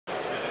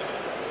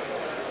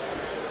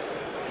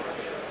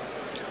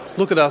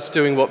Look at us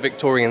doing what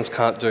Victorians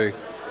can't do.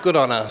 Good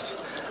on us.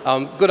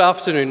 Good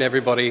afternoon,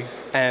 everybody,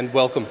 and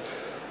welcome.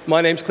 My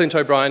name's Clint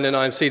O'Brien, and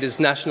I'm CEDA's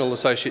National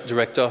Associate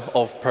Director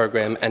of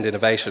Program and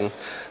Innovation.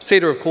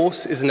 CEDA, of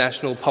course, is a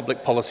national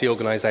public policy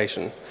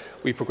organisation.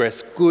 We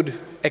progress good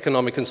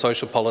economic and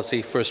social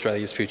policy for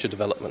Australia's future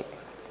development.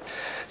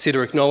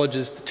 CEDA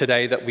acknowledges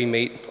today that we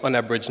meet on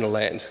Aboriginal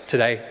land,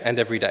 today and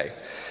every day.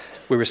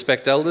 We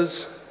respect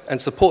elders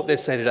and support their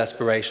stated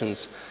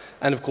aspirations,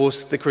 and of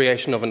course the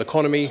creation of an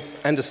economy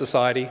and a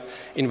society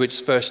in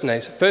which First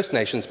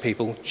Nations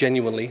people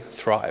genuinely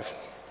thrive.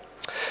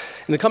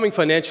 In the coming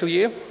financial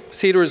year,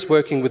 CEDA is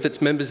working with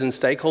its members and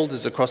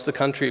stakeholders across the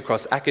country,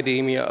 across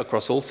academia,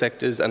 across all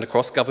sectors and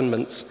across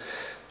governments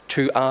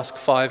to ask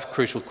 5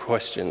 crucial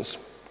questions.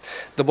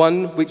 The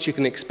one which you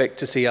can expect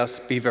to see us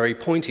be very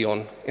pointy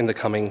on in the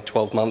coming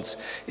 12 months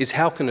is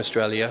how can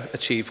Australia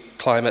achieve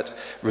climate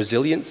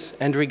resilience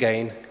and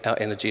regain our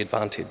energy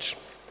advantage?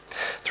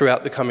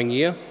 Throughout the coming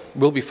year,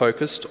 we'll be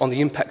focused on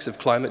the impacts of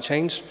climate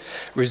change,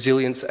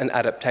 resilience and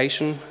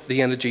adaptation,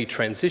 the energy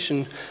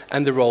transition,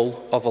 and the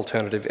role of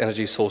alternative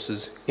energy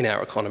sources in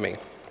our economy.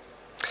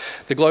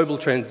 The global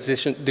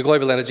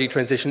energy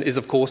transition is,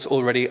 of course,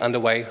 already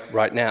underway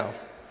right now.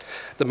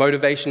 The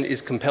motivation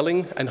is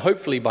compelling and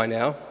hopefully by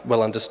now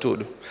well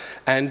understood,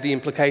 and the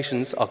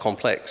implications are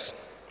complex.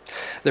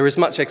 There is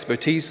much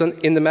expertise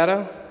in the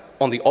matter,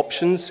 on the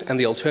options and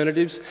the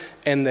alternatives,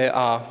 and there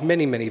are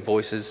many, many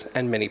voices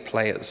and many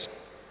players.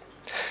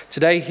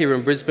 Today, here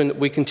in Brisbane,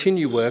 we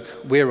continue work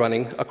we're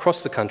running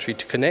across the country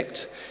to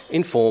connect,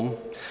 inform,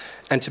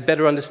 and to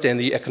better understand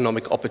the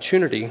economic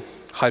opportunity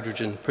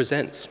hydrogen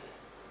presents.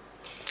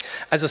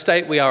 As a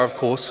state, we are, of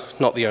course,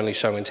 not the only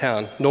show in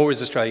town, nor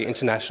is Australia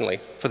internationally,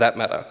 for that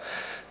matter.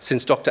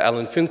 Since Dr.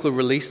 Alan Finkel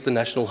released the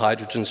National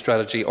Hydrogen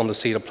Strategy on the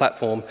CEDA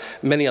platform,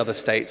 many other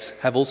states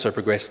have also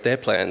progressed their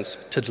plans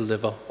to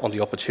deliver on the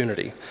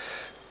opportunity.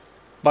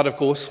 But of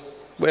course,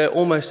 we're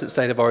almost at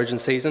State of Origin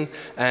season,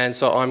 and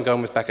so I'm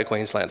going with back a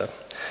Queenslander.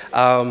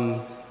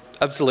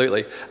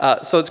 Absolutely.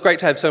 So it's great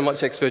to have so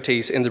much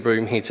expertise in the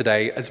room here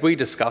today as we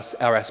discuss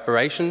our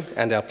aspiration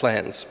and our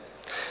plans.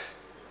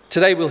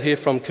 Today we'll hear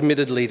from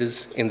committed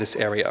leaders in this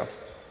area,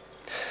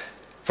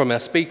 from our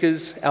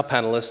speakers, our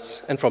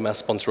panellists, and from our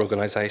sponsor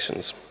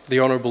organisations. The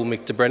Honourable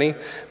Mick de Brenni,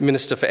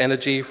 Minister for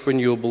Energy,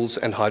 Renewables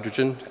and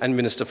Hydrogen, and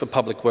Minister for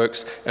Public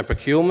Works and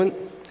Procurement.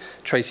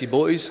 Tracey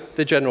Boyes,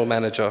 the General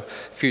Manager,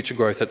 Future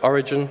Growth at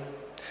Origin.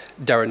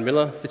 Darren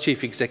Miller, the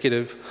Chief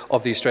Executive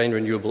of the Australian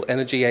Renewable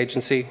Energy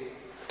Agency.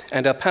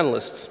 And our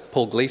panellists,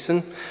 Paul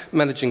Gleeson,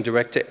 Managing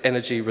Director,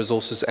 Energy,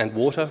 Resources and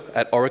Water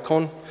at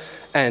Aurecon,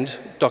 and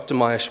Dr.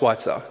 Maya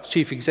Schweitzer,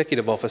 Chief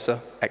Executive Officer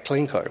at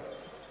CleanCo,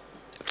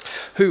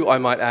 who, I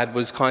might add,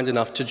 was kind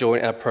enough to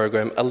join our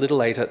program a little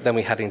later than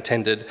we had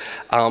intended,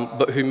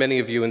 but who many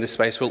of you in this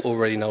space will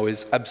already know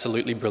is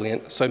absolutely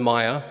brilliant. So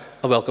Maya,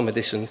 a welcome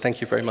addition. Thank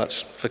you very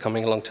much for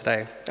coming along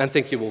today, and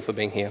thank you all for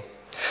being here.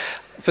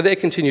 For their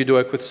continued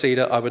work with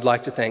CEDA, I would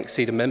like to thank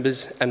CEDA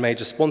members and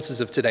major sponsors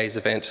of today's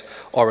event,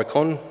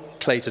 Aurecon,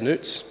 Clayton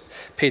Utz,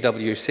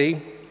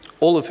 PwC,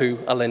 all of who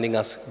are lending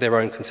us their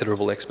own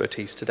considerable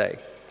expertise today.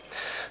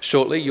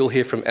 Shortly, you'll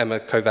hear from Emma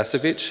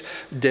Kovacevic,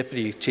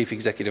 Deputy Chief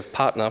Executive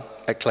Partner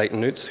at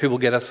Clayton Utz, who will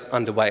get us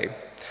underway.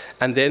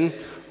 And then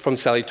from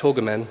Sally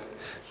Torgerman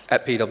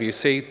at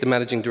PwC, the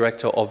Managing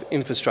Director of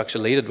Infrastructure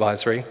Lead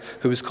Advisory,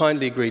 who has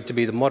kindly agreed to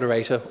be the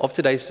moderator of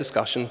today's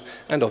discussion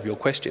and of your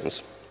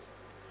questions.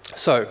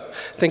 So,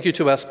 thank you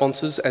to our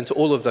sponsors and to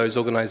all of those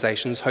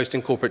organisations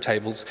hosting corporate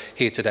tables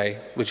here today,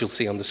 which you'll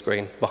see on the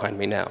screen behind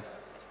me now.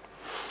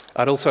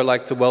 I'd also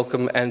like to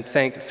welcome and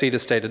thank CEDA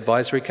State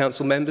Advisory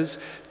Council members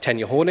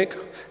Tanya Hornick,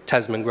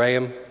 Tasman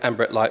Graham and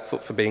Brett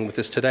Lightfoot for being with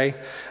us today,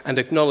 and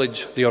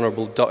acknowledge the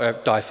Honourable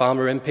Di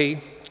Farmer MP,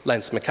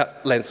 Lance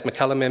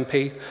McCallum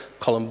MP,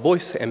 Colin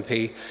Boyce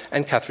MP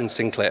and Catherine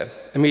Sinclair,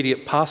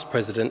 immediate past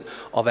President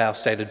of our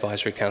State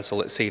Advisory Council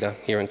at CEDA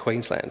here in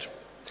Queensland.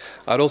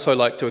 I'd also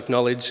like to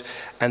acknowledge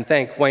and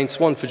thank Wayne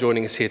Swan for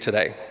joining us here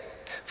today,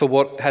 for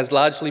what has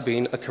largely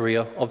been a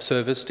career of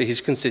service to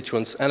his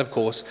constituents and, of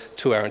course,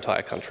 to our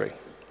entire country.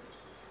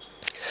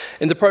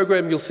 In the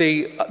program you'll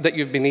see that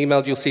you've been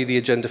emailed, you'll see the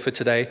agenda for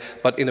today,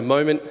 but in a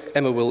moment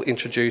Emma will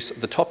introduce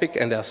the topic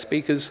and our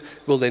speakers.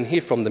 We'll then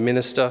hear from the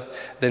Minister,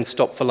 then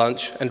stop for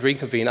lunch and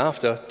reconvene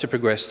after to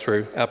progress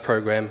through our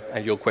program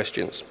and your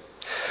questions.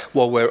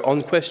 While we're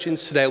on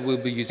questions, today we'll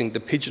be using the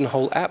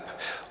Pigeonhole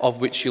app,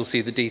 of which you'll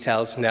see the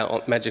details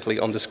now magically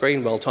on the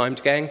screen. Well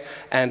timed, gang.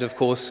 And of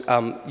course,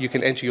 you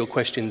can enter your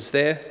questions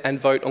there and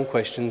vote on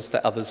questions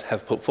that others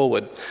have put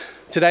forward.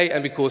 Today,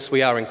 and because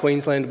we are in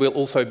Queensland, we'll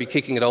also be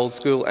kicking it old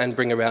school and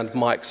bring around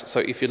mics.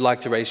 So if you'd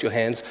like to raise your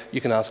hands,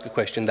 you can ask a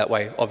question that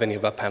way of any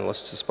of our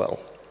panellists as well.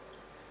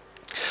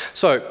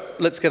 So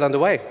let's get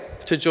underway.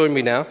 To join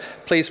me now,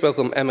 please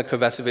welcome Emma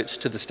Kovacevic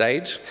to the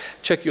stage.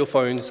 Check your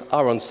phones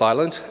are on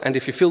silent, and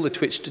if you feel the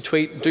twitch to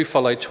tweet, do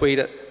follow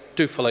Twitter.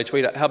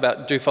 How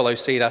about do follow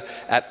CEDA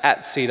at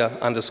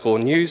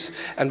 @CEDA_news,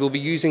 and we'll be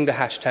using the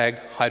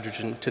hashtag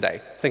hydrogen today.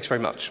 Thanks very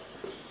much.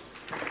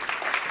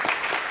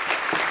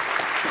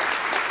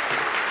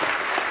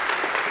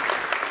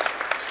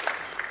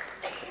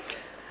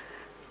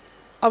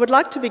 I would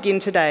like to begin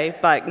today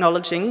by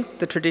acknowledging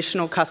the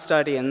traditional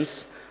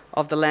custodians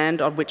of the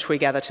land on which we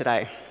gather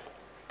today,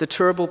 the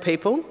Turrbal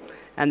people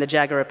and the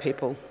Jagera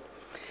people,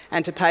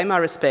 and to pay my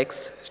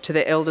respects to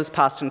their elders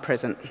past and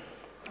present.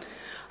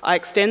 I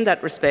extend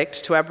that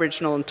respect to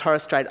Aboriginal and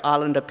Torres Strait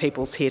Islander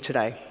peoples here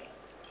today.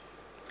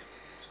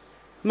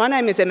 My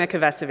name is Emma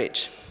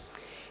Kovacevic.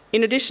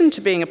 In addition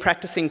to being a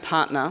practising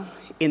partner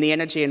in the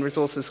Energy and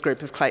Resources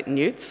Group of Clayton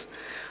Utes,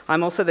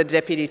 I'm also the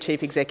Deputy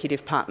Chief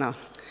Executive Partner,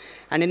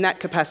 and in that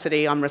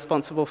capacity I'm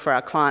responsible for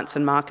our clients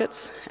and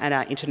markets and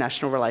our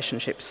international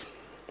relationships.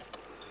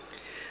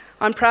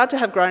 I'm proud to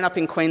have grown up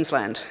in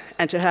Queensland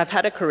and to have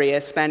had a career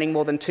spanning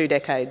more than 2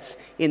 decades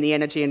in the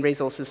energy and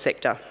resources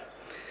sector.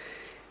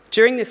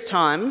 During this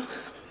time,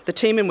 the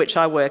team in which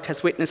I work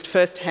has witnessed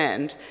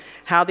firsthand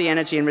how the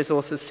energy and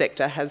resources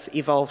sector has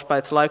evolved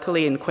both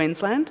locally in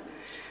Queensland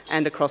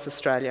and across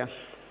Australia.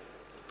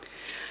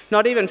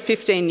 Not even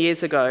 15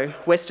 years ago,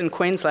 Western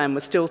Queensland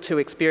was still to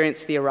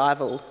experience the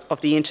arrival of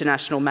the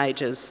international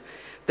majors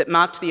that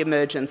marked the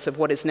emergence of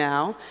what is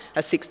now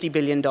a $60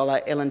 billion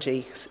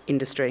LNG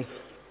industry.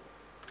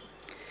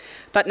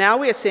 But now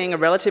we are seeing a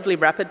relatively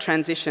rapid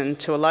transition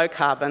to a low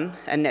carbon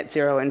and net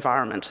zero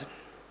environment.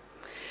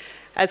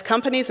 As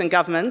companies and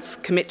governments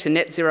commit to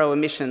net zero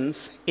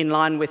emissions in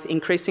line with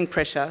increasing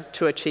pressure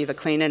to achieve a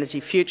clean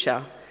energy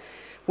future,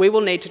 we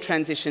will need to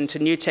transition to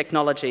new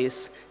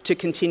technologies to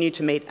continue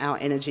to meet our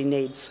energy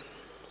needs.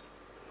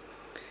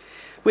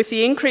 With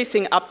the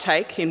increasing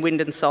uptake in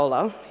wind and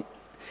solar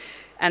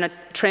and a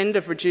trend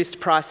of reduced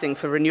pricing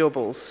for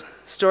renewables,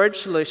 storage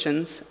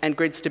solutions and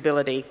grid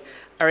stability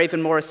are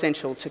even more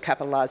essential to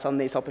capitalise on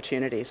these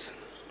opportunities.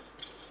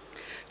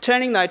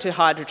 Turning though to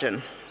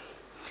hydrogen.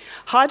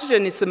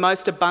 Hydrogen is the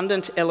most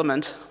abundant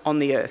element on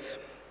the Earth.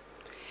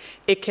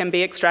 It can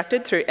be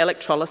extracted through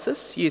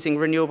electrolysis using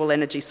renewable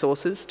energy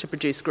sources to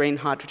produce green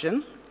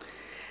hydrogen,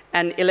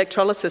 and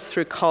electrolysis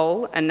through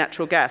coal and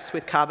natural gas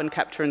with carbon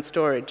capture and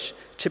storage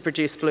to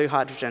produce blue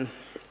hydrogen.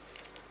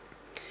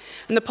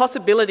 And the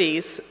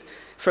possibilities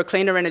for a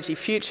cleaner energy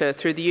future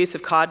through the use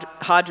of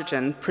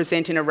hydrogen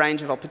present in a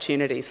range of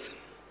opportunities.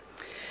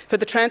 For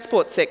the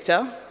transport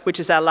sector, which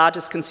is our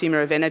largest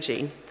consumer of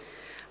energy,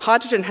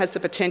 hydrogen has the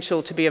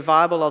potential to be a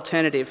viable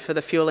alternative for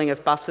the fuelling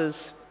of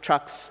buses,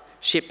 trucks,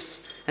 ships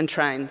and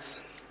trains.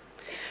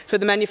 For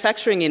the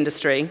manufacturing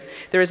industry,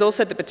 there is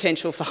also the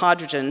potential for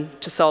hydrogen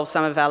to solve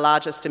some of our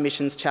largest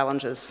emissions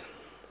challenges.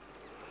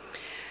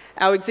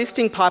 Our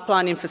existing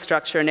pipeline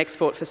infrastructure and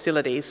export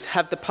facilities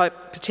have the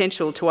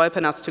potential to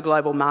open us to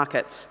global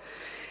markets,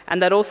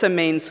 and that also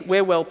means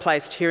we're well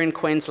placed here in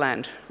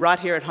Queensland, right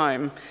here at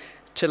home,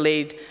 to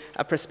lead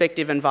a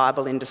prospective and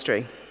viable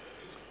industry.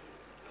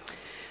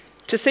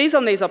 To seize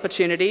on these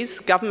opportunities,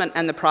 government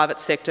and the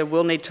private sector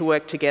will need to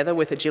work together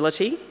with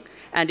agility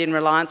and in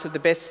reliance of the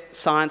best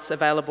science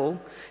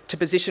available to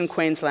position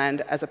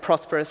Queensland as a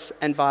prosperous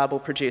and viable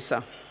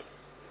producer.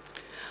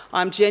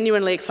 I'm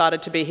genuinely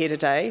excited to be here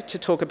today to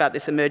talk about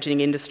this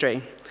emerging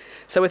industry.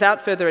 So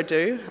without further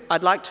ado,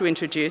 I'd like to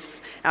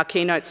introduce our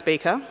keynote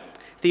speaker,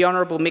 the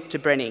Honourable Mick de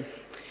Brenni,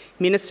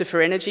 Minister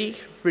for Energy,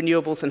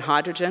 Renewables and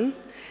Hydrogen,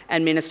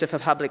 and Minister for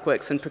Public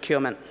Works and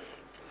Procurement.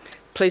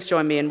 Please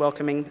join me in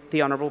welcoming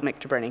the Honourable Mick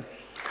de Brenni.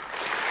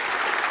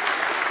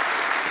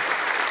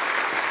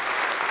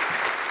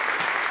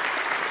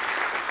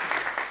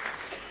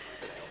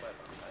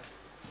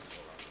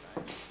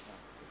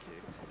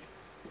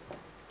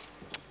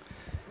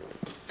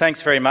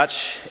 Thanks very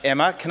much,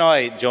 Emma. Can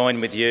I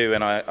join with you,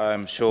 and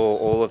I'm sure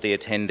all of the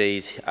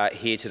attendees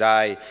here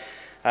today,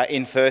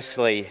 in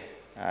firstly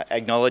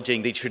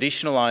acknowledging the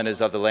traditional owners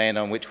of the land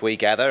on which we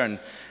gather and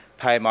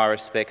pay my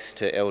respects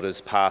to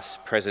elders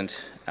past,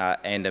 present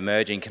and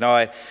emerging. Can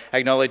I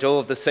acknowledge all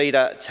of the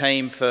CEDA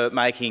team for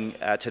making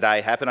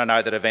today happen? I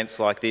know that events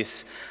like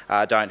this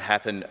don't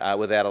happen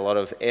without a lot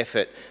of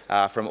effort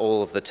from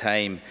all of the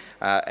team.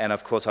 And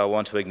of course I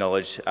want to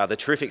acknowledge the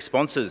terrific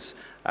sponsors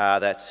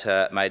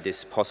that made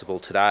this possible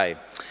today.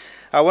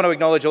 I want to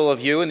acknowledge all of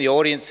you in the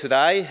audience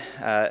today,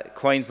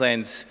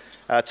 Queensland's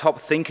top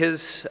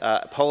thinkers,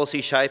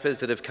 policy shapers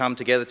that have come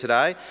together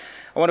today.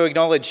 I want to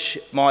acknowledge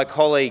my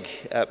colleague,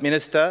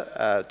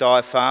 Minister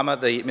Di Farmer,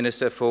 the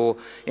Minister for,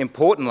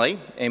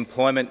 importantly,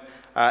 Employment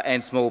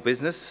and Small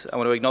Business. I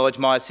want to acknowledge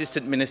my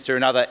Assistant Minister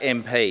and other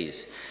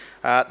MPs.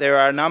 There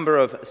are a number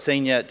of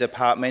senior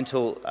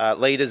departmental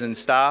leaders and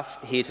staff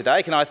here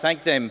today. Can I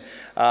thank them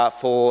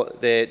for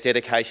their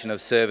dedication of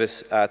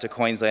service to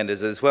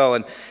Queenslanders as well?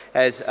 And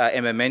as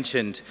Emma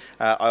mentioned,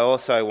 I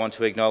also want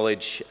to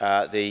acknowledge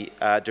the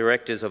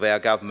directors of our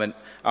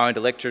government-owned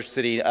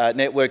electricity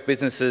network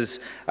businesses,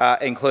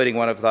 including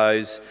one of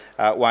those,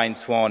 Wayne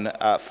Swan,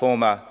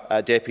 former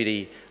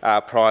Deputy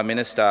Prime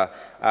Minister,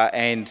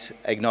 and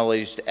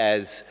acknowledged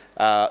as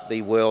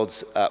the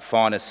world's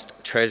finest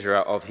treasurer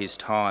of his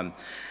time.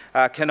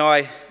 Can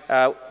I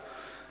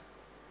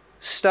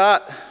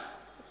start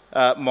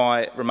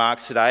my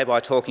remarks today by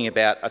talking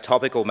about a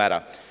topical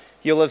matter?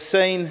 You'll have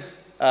seen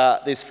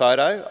this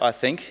photo, I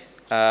think,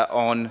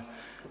 on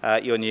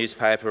your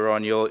newspaper or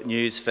on your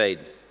news feed.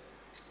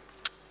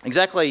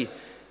 Exactly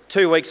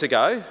 2 weeks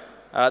ago,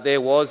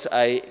 there was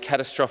a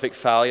catastrophic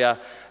failure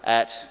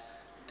at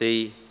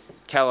the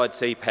Callide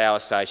C power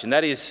station.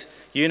 That is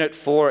Unit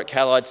 4 at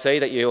Callide C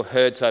that you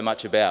heard so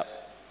much about.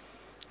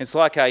 It's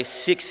like a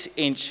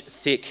 6-inch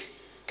thick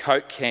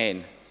Coke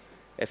can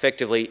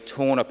effectively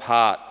torn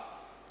apart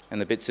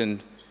and the bits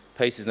and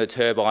pieces of the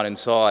turbine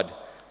inside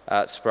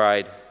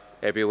sprayed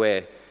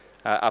everywhere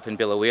up in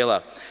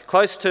Biloela.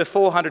 Close to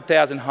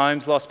 400,000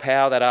 homes lost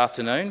power that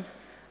afternoon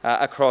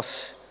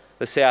across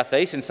the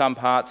southeast and some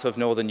parts of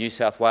northern New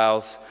South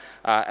Wales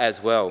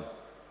as well.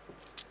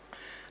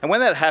 And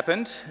when that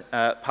happened,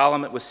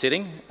 Parliament was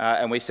sitting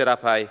and we set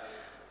up a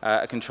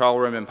control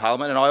room in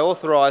Parliament, and I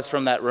authorised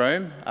from that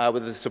room,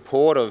 with the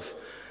support of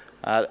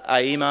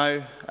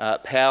AEMO,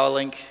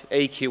 Powerlink,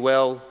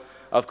 EQL,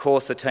 of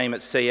course the team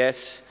at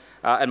CS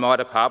and my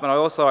department, I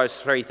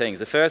authorised 3 things.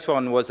 The first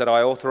one was that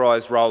I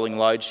authorised rolling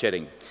load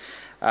shedding.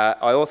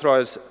 I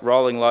authorised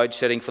rolling load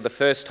shedding for the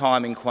first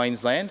time in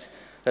Queensland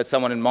that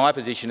someone in my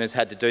position has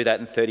had to do that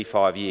in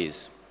 35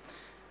 years.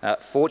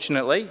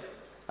 Fortunately,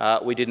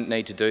 we didn't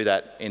need to do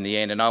that in the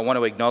end, and I want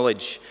to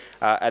acknowledge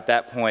at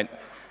that point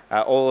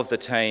all of the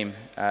team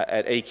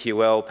at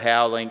EQL,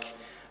 Powerlink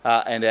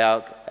and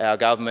our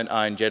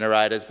government-owned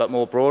generators, but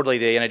more broadly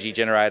the energy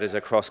generators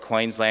across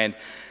Queensland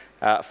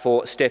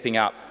for stepping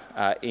up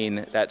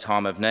in that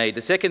time of need.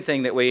 The second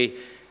thing that we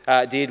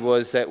did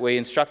was that we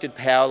instructed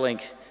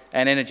Powerlink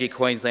and Energy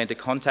Queensland to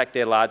contact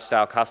their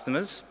large-scale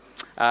customers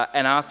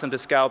and ask them to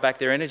scale back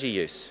their energy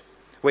use.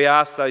 We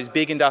asked those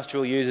big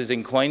industrial users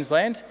in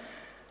Queensland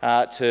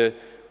to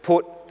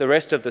put the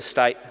rest of the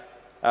state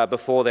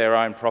before their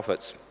own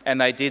profits. And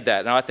they did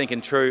that. And I think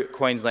in true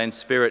Queensland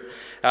spirit,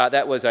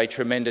 that was a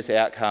tremendous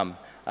outcome,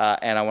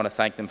 and I want to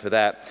thank them for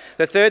that.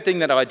 The third thing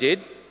that I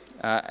did,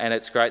 and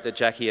it's great that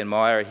Jackie and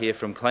Maya are here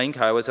from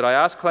CleanCo, was that I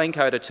asked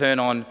CleanCo to turn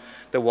on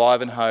the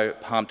Wivenhoe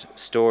pumped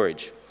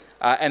storage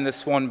and the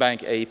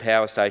Swanbank E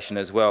power station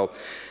as well.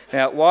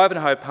 Now,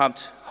 Wivenhoe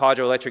pumped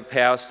hydroelectric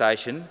power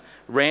station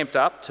ramped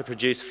up to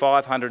produce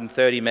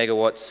 530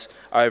 megawatts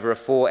over a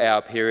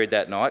 4-hour period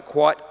that night,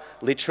 quite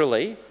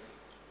literally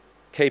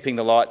keeping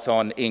the lights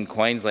on in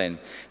Queensland.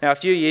 Now, a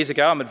few years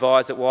ago, I'm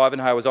advised that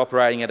Wivenhoe was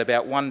operating at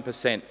about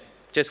 1%,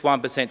 just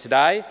 1%.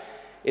 Today,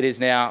 it is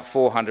now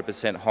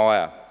 400%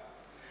 higher.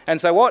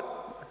 And so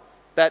what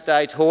that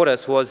day taught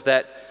us was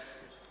that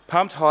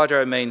pumped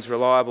hydro means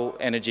reliable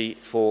energy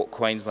for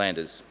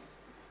Queenslanders.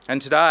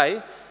 And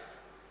today,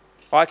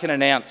 I can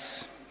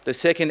announce the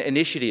second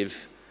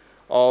initiative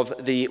of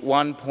the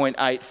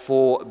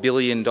 $1.84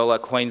 billion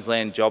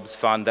Queensland Jobs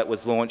Fund that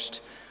was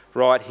launched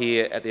right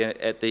here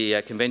at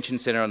the Convention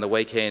Centre on the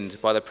weekend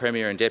by the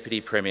Premier and Deputy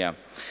Premier.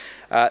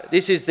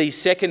 This is the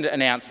second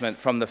announcement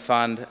from the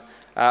fund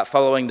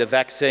following the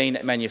vaccine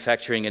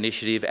manufacturing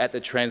initiative at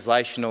the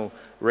Translational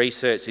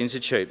Research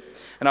Institute.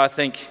 And I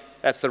think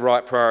that's the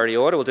right priority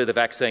order. We'll do the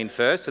vaccine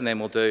first and then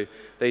we'll do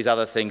these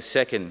other things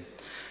second.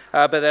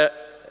 But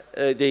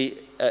the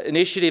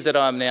initiative that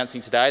I'm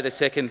announcing today, the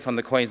second from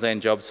the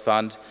Queensland Jobs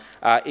Fund,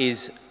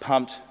 is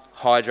pumped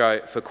hydro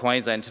for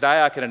Queensland.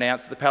 Today I can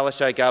announce that the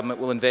Palaszczuk government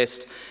will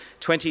invest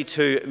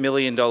 $22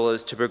 million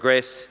to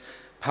progress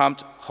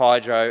pumped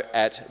hydro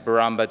at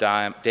Barumba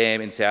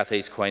Dam in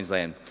southeast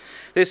Queensland.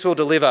 This will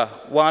deliver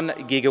 1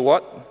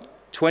 gigawatt,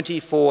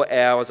 24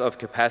 hours of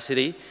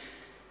capacity,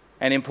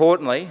 and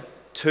importantly,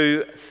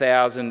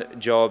 2,000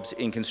 jobs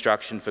in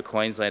construction for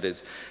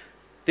Queenslanders.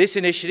 This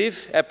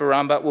initiative at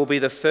Barumba will be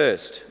the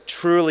first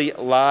truly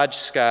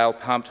large-scale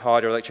pumped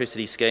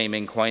hydroelectricity scheme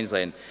in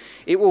Queensland.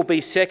 It will be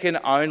second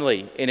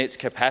only in its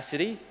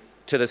capacity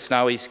to the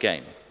Snowy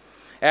scheme.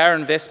 Our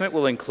investment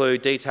will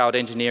include detailed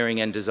engineering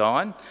and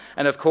design,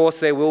 and of course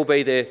there will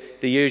be the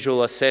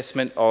usual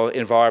assessment of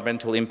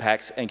environmental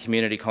impacts and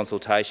community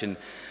consultation.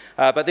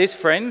 But this,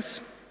 friends,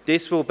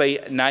 this will be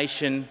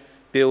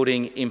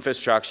nation-building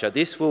infrastructure.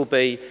 This will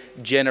be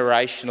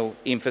generational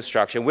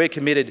infrastructure, and we're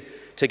committed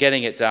to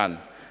getting it done.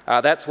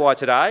 That's why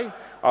today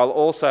I'll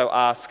also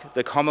ask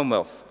the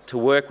Commonwealth to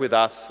work with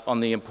us on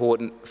the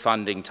important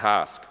funding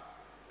task.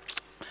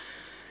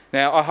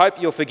 Now, I hope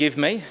you'll forgive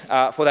me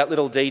for that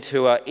little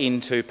detour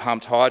into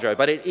pumped hydro,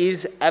 but it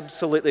is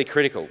absolutely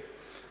critical.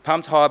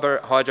 Pumped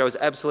hydro is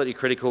absolutely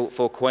critical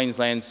for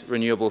Queensland's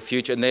renewable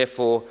future and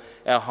therefore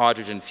our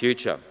hydrogen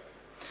future.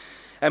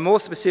 And more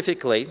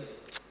specifically,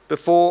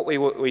 before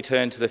we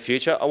turn to the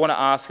future, I want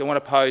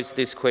to pose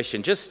this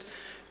question. Just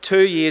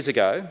 2 years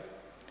ago,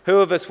 who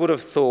of us would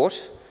have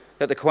thought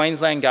that the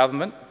Queensland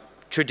government,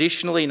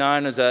 traditionally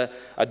known as a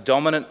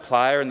dominant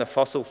player in the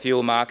fossil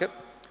fuel market,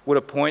 would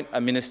appoint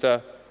a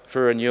minister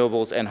for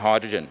renewables and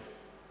hydrogen?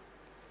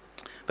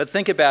 But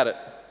think about it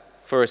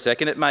for a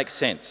second, it makes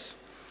sense.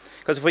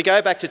 Because if we go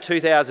back to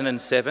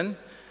 2007,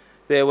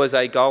 there was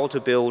a goal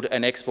to build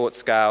an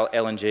export-scale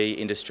LNG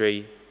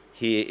industry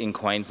here in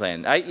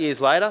Queensland. 8 years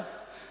later,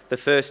 the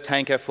first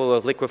tanker full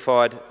of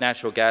liquefied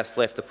natural gas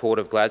left the port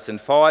of Gleeson.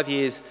 5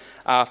 years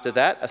after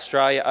that,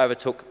 Australia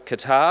overtook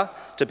Qatar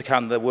to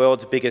become the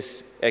world's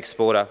biggest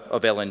exporter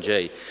of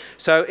LNG.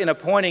 So in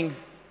appointing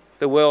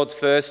the world's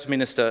first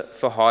Minister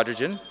for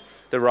Hydrogen,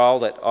 the role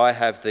that I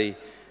have the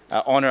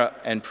honour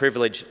and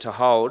privilege to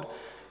hold,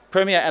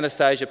 Premier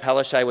Anastasia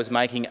Palaszczuk was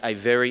making a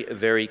very,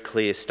 very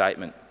clear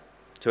statement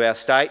to our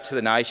state, to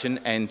the nation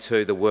and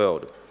to the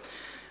world.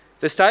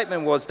 The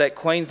statement was that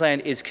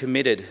Queensland is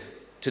committed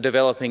to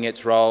developing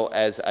its role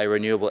as a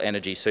renewable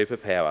energy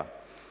superpower.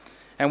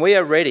 And we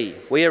are ready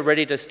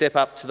to step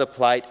up to the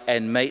plate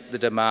and meet the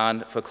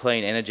demand for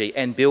clean energy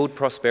and build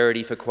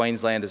prosperity for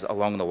Queenslanders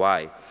along the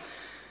way.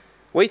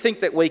 We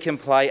think that we can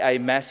play a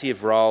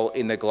massive role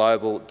in the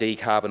global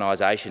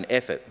decarbonisation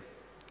effort.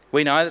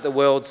 We know that the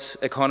world's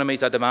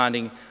economies are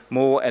demanding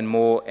more and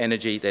more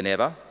energy than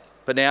ever,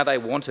 but now they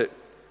want it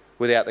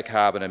without the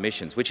carbon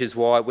emissions, which is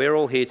why we're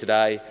all here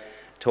today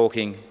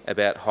talking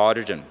about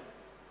hydrogen.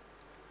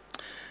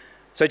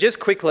 So just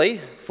quickly,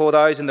 for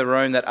those in the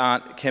room that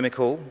aren't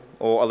chemical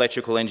or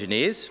electrical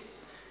engineers,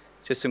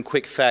 just some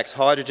quick facts.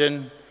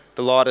 Hydrogen,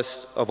 the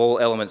lightest of all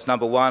elements,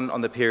 number 1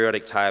 on the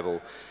periodic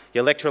table.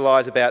 You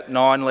electrolyse about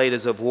 9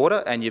 litres of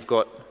water and you've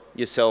got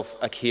yourself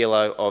a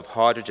kilo of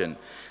hydrogen.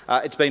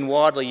 It's been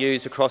widely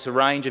used across a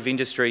range of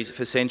industries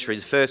for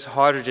centuries. First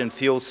hydrogen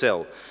fuel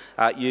cell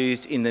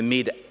used in the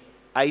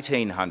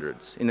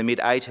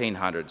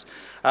mid-1800s.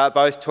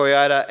 Both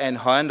Toyota and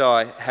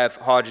Hyundai have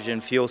hydrogen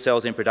fuel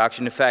cells in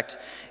production. In fact,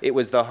 it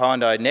was the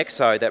Hyundai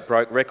Nexo that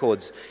broke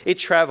records. It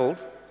travelled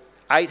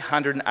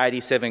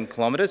 887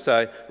 kilometres,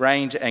 so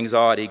range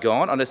anxiety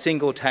gone, on a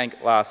single tank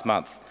last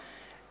month.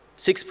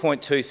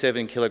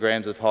 6.27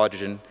 kilograms of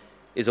hydrogen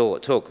is all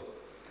it took.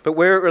 But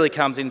where it really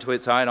comes into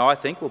its own, I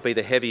think, will be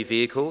the heavy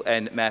vehicle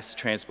and mass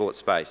transport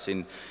space,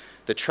 in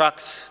the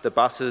trucks, the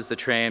buses, the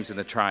trams and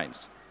the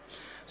trains.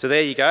 So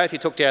there you go. If you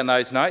took down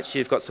those notes,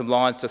 you've got some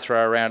lines to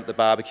throw around at the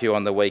barbecue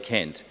on the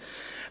weekend.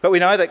 But we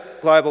know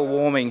that global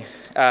warming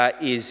we know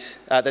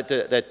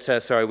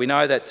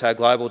that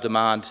global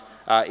demand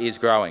is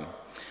growing.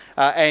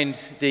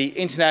 And the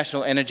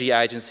International Energy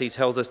Agency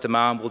tells us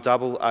demand will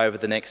double over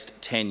the next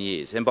 10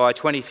 years. And by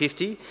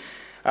 2050,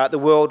 the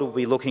world will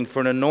be looking for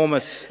an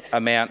enormous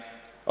amount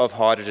of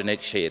hydrogen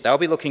each year. They'll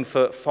be looking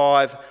for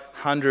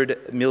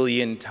 500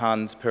 million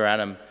tonnes per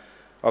annum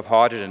of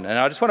hydrogen. And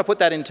I just want to put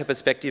that into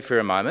perspective for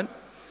a moment.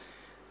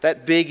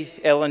 That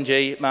big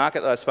LNG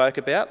market that I spoke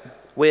about,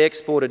 we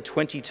exported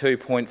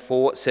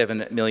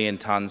 22.47 million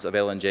tonnes of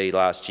LNG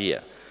last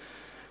year.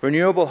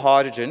 Renewable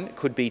hydrogen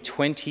could be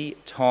 20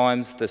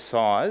 times the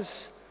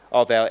size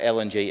of our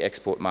LNG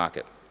export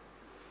market.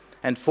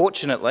 And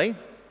fortunately,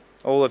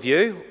 all of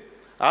you,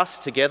 us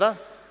together,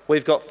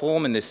 we've got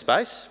form in this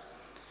space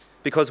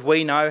because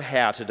we know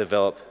how to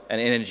develop an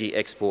energy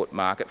export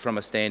market from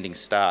a standing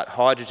start.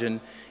 Hydrogen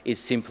is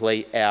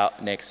simply our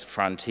next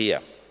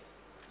frontier.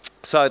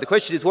 So the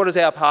question is, what does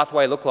our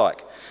pathway look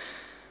like?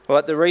 Well,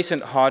 at the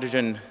recent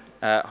Hydrogen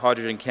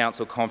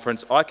Council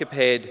conference, I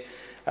compared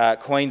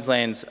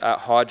Queensland's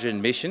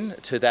hydrogen mission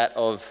to that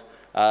of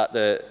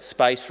the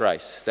space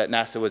race that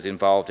NASA was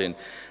involved in.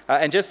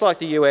 And just like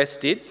the US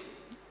did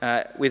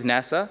with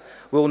NASA,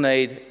 we'll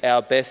need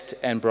our best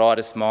and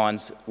brightest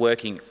minds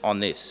working on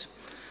this.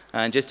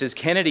 And just as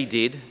Kennedy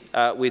did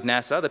with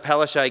NASA, the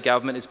Palaszczuk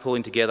government is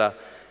pulling together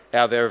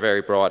our very,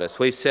 very brightest.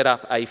 We've set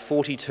up a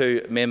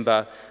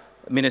 42-member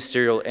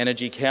Ministerial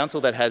Energy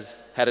Council that has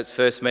had its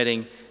first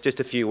meeting just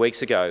a few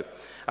weeks ago.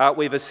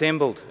 We've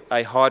assembled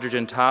a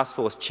hydrogen task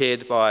force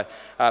chaired by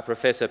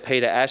Professor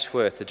Peter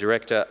Ashworth, the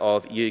Director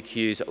of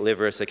UQ's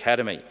Leverous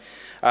Academy.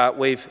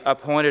 We've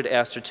appointed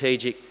our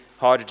Strategic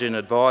Hydrogen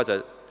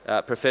Advisor,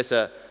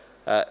 Professor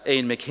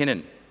Ian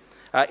McKinnon.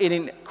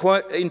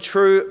 In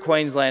true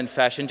Queensland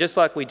fashion, just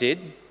like we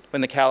did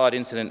when the Callide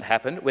incident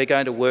happened, we're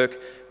going to work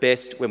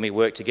best when we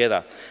work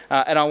together.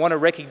 And I want to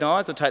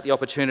recognise, I'll take the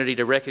opportunity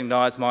to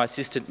recognise my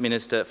Assistant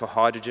Minister for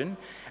Hydrogen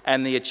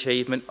and the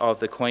achievement of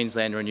the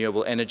Queensland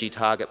Renewable Energy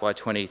Target by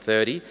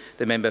 2030,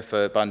 the member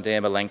for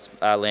Bundamba,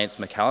 Lance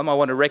McCallum. I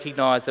want to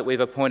recognise that we've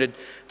appointed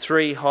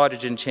 3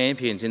 hydrogen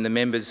champions in the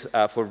members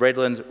for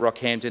Redlands,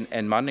 Rockhampton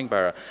and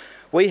Mundingborough.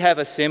 We have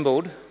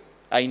assembled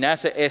a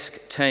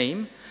NASA-esque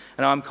team,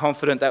 and I'm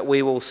confident that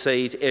we will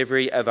seize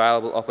every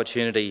available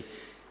opportunity,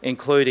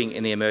 including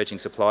in the emerging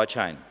supply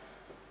chain.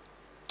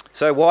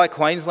 So why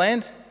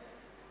Queensland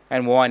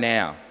and why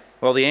now?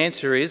 Well, the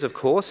answer is, of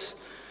course,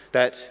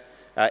 that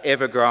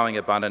ever-growing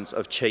abundance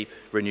of cheap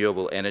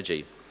renewable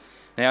energy.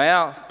 Now,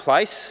 our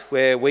place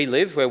where we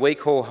live, where we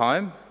call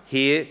home,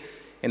 here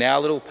in our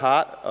little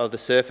part of the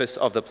surface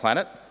of the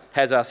planet,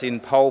 has us in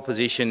pole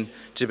position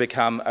to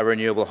become a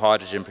renewable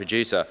hydrogen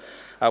producer.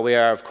 We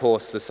are, of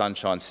course, the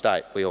Sunshine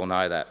State. We all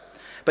know that.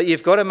 But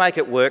you've got to make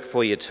it work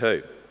for you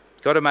too.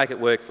 Got to make it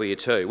work for you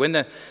too. When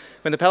the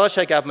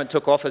Palaszczuk government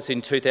took office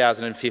in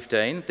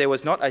 2015, there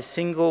was not a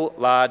single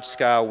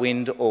large-scale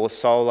wind or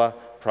solar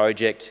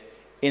project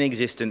in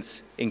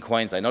existence in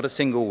Queensland, not a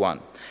single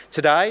one.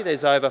 Today,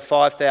 there's over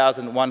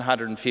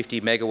 5,150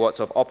 megawatts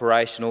of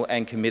operational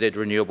and committed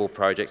renewable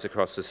projects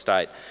across the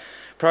state.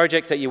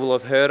 Projects that you will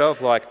have heard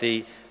of, like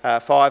the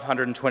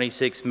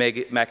 526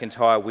 meg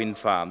McIntyre wind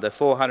farm, the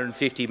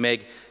 450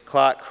 meg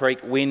Clark Creek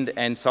wind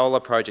and solar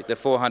project, the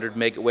 400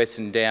 meg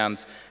Western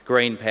Downs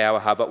green power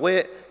hub. But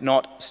we're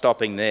not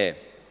stopping there.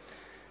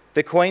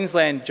 The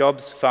Queensland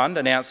Jobs Fund,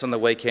 announced on the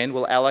weekend,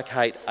 will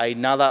allocate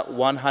another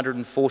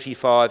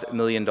 $145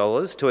 million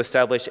to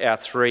establish our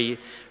 3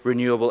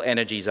 renewable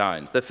energy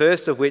zones, the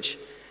first of which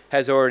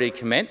has already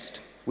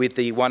commenced with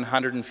the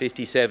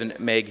 157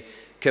 meg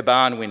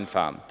Caban wind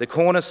farm, the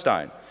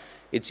cornerstone.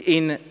 It's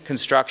in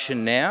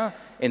construction now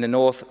in the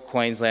North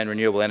Queensland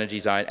Renewable Energy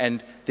Zone,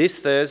 and this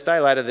Thursday,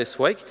 later this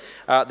week,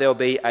 there'll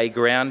be a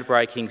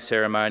groundbreaking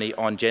ceremony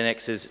on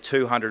GenX's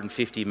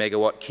 250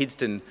 megawatt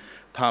Kidston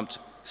pumped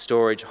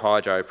storage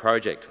hydro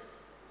project.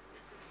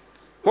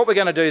 What we're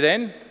going to do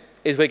then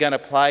is we're going to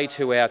play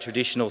to our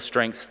traditional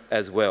strengths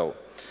as well.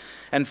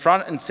 And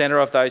front and centre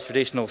of those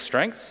traditional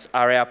strengths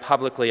are our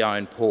publicly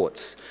owned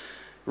ports.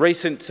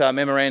 Recent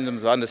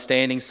memorandums of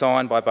understanding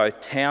signed by both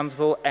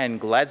Townsville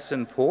and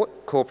Gladstone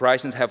Port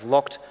corporations have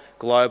locked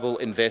global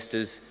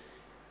investors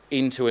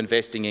into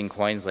investing in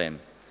Queensland.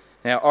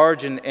 Now,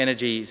 Origin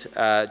Energy's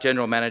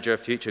General Manager of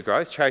Future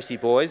Growth, Tracey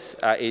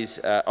is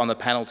on the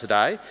panel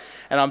today,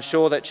 and I'm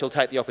sure that she'll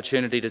take the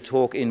opportunity to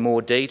talk in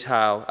more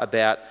detail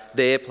about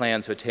their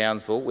plans for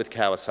Townsville with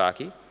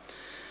Kawasaki.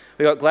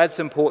 We've got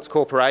Gladstone Ports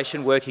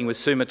Corporation working with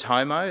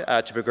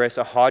Sumitomo to progress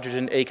a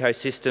hydrogen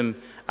ecosystem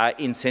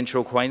in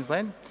central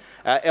Queensland.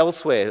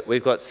 Elsewhere,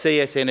 we've got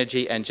CS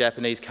Energy and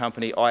Japanese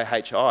company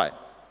IHI.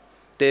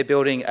 They're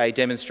building a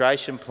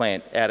demonstration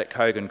plant out at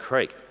Kogan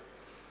Creek.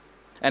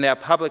 And our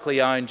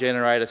publicly owned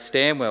generator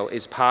Stanwell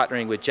is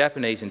partnering with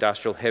Japanese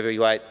industrial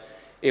heavyweight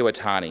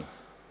Iwatani.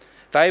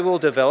 They will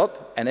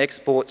develop an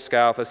export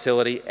scale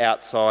facility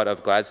outside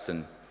of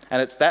Gladstone.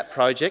 And it's that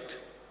project,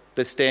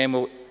 the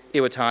Stanwell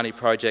Iwatani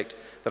project,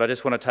 that I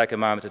just want to take a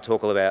moment to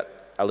talk about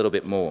a little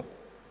bit more.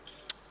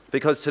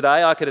 Because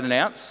today I could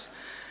announce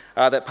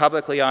that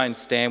publicly owned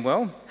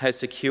Stanwell has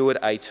secured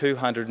a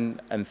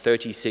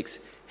 236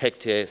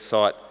 hectare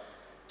site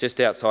just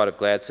outside of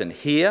Gladstone.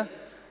 Here,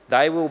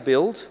 they will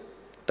build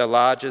the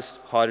largest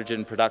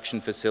hydrogen production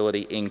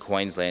facility in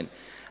Queensland,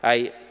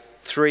 a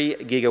 3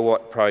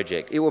 gigawatt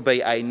project. It will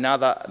be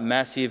another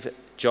massive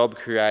job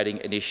creating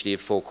initiative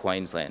for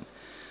Queensland.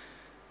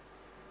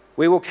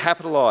 We will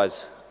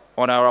capitalise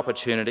on our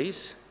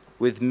opportunities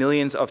with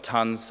millions of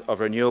tonnes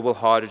of renewable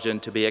hydrogen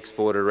to be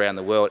exported around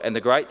the world. And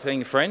the great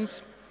thing,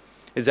 friends,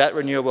 is that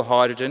renewable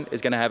hydrogen is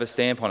going to have a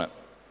stamp on it.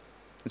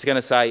 It's going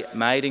to say,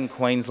 made in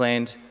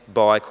Queensland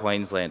by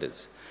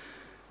Queenslanders.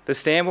 The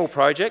Stanwell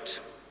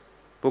project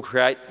will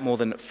create more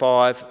than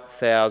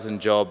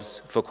 5,000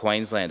 jobs for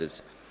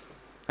Queenslanders.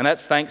 And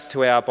that's thanks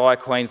to our Buy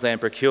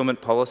Queensland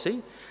procurement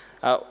policy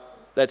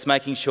that's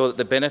making sure that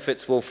the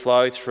benefits will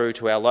flow through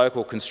to our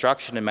local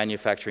construction and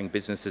manufacturing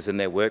businesses and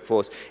their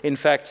workforce. In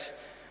fact,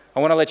 I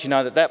want to let you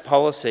know that that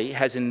policy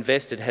has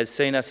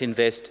seen us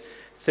invest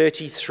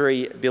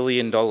 $33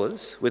 billion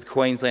with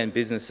Queensland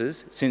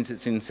businesses since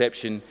its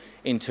inception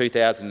in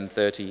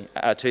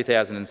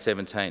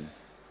 2017.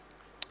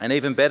 And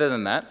even better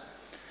than that,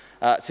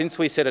 since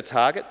we set a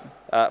target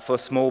for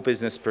small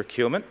business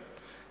procurement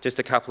just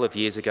a couple of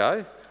years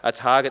ago, a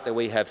target that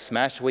we have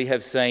smashed, we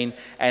have seen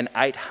an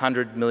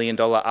 $800 million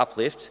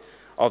uplift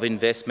of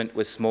investment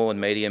with small and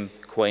medium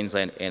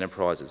Queensland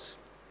enterprises.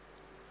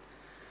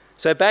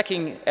 So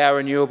backing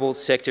our renewables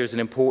sector is an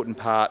important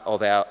part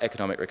of our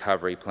economic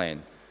recovery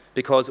plan,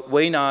 because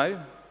we know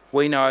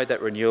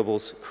that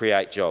renewables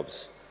create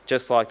jobs,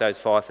 just like those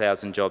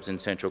 5,000 jobs in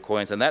central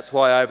Queensland. And that's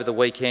why over the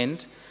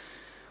weekend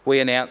we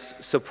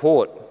announced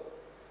support.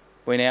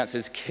 We announced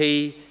as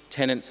key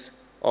tenants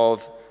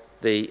of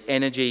the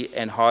energy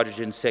and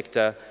hydrogen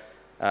sector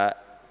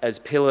as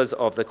pillars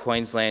of the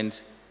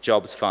Queensland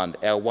Jobs Fund,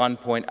 our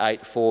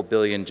 $1.84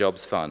 billion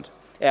Jobs Fund.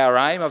 Our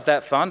aim of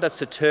that fund is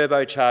to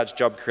turbocharge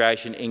job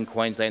creation in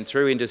Queensland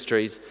through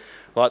industries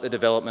like the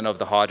development of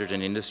the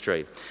hydrogen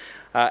industry.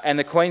 And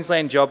the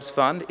Queensland Jobs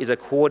Fund is a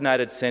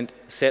coordinated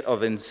set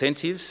of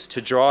incentives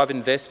to drive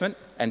investment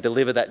and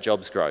deliver that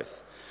jobs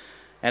growth.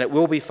 And it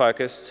will be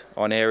focused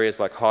on areas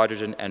like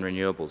hydrogen and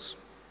renewables.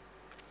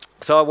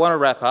 So I want to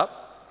wrap up.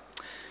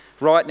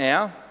 Right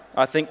now,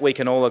 I think we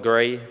can all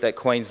agree that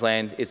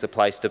Queensland is the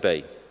place to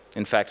be.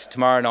 In fact,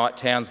 tomorrow night,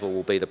 Townsville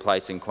will be the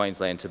place in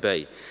Queensland to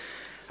be.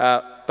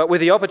 But with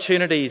the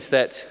opportunities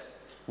that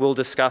we'll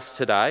discuss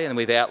today and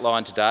we've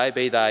outlined today,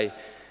 be they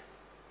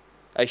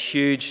a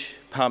huge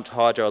pumped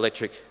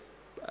hydroelectric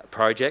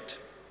project,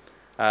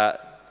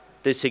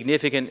 the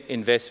significant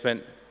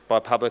investment by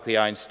publicly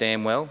owned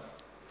Stanwell,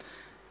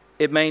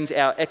 it means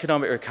our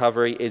economic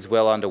recovery is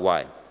well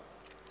underway.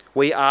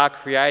 We are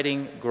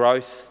creating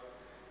growth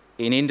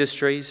in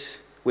industries,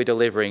 we're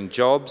delivering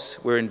jobs,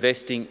 we're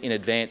investing in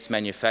advanced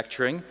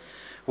manufacturing.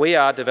 We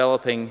are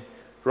developing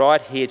right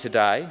here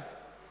today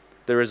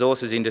the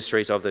resources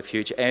industries of the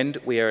future, and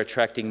we are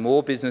attracting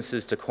more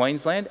businesses to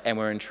Queensland, and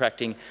we're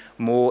attracting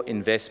more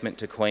investment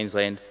to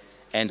Queensland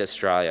and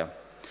Australia.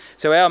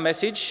 So our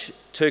message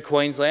to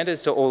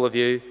Queenslanders, to all of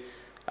you,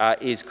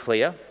 is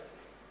clear.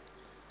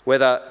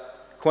 Whether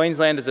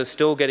Queenslanders are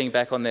still getting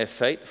back on their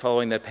feet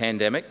following the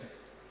pandemic,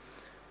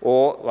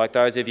 or, like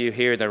those of you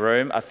here in the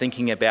room, are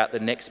thinking about the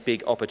next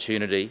big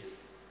opportunity.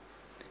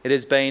 It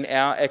has been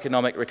our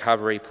economic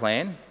recovery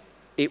plan.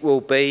 It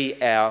will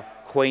be our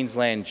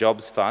Queensland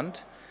Jobs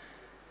Fund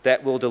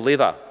that will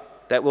deliver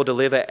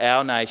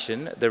our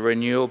nation the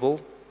renewable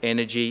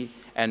energy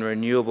and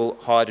renewable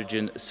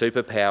hydrogen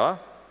superpower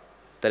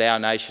that our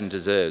nation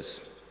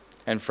deserves.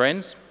 And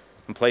friends,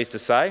 I'm pleased to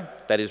say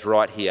that is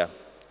right here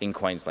in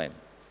Queensland.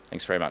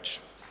 Thanks very much.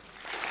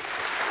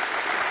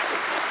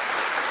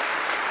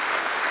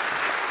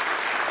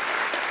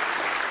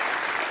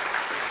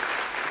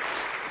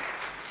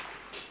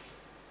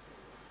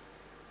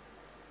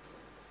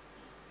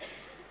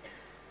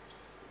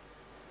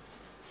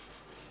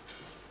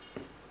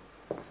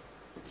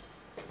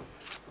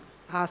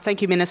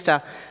 Thank you,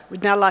 Minister.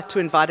 We'd now like to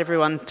invite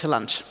everyone to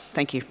lunch.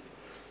 Thank you.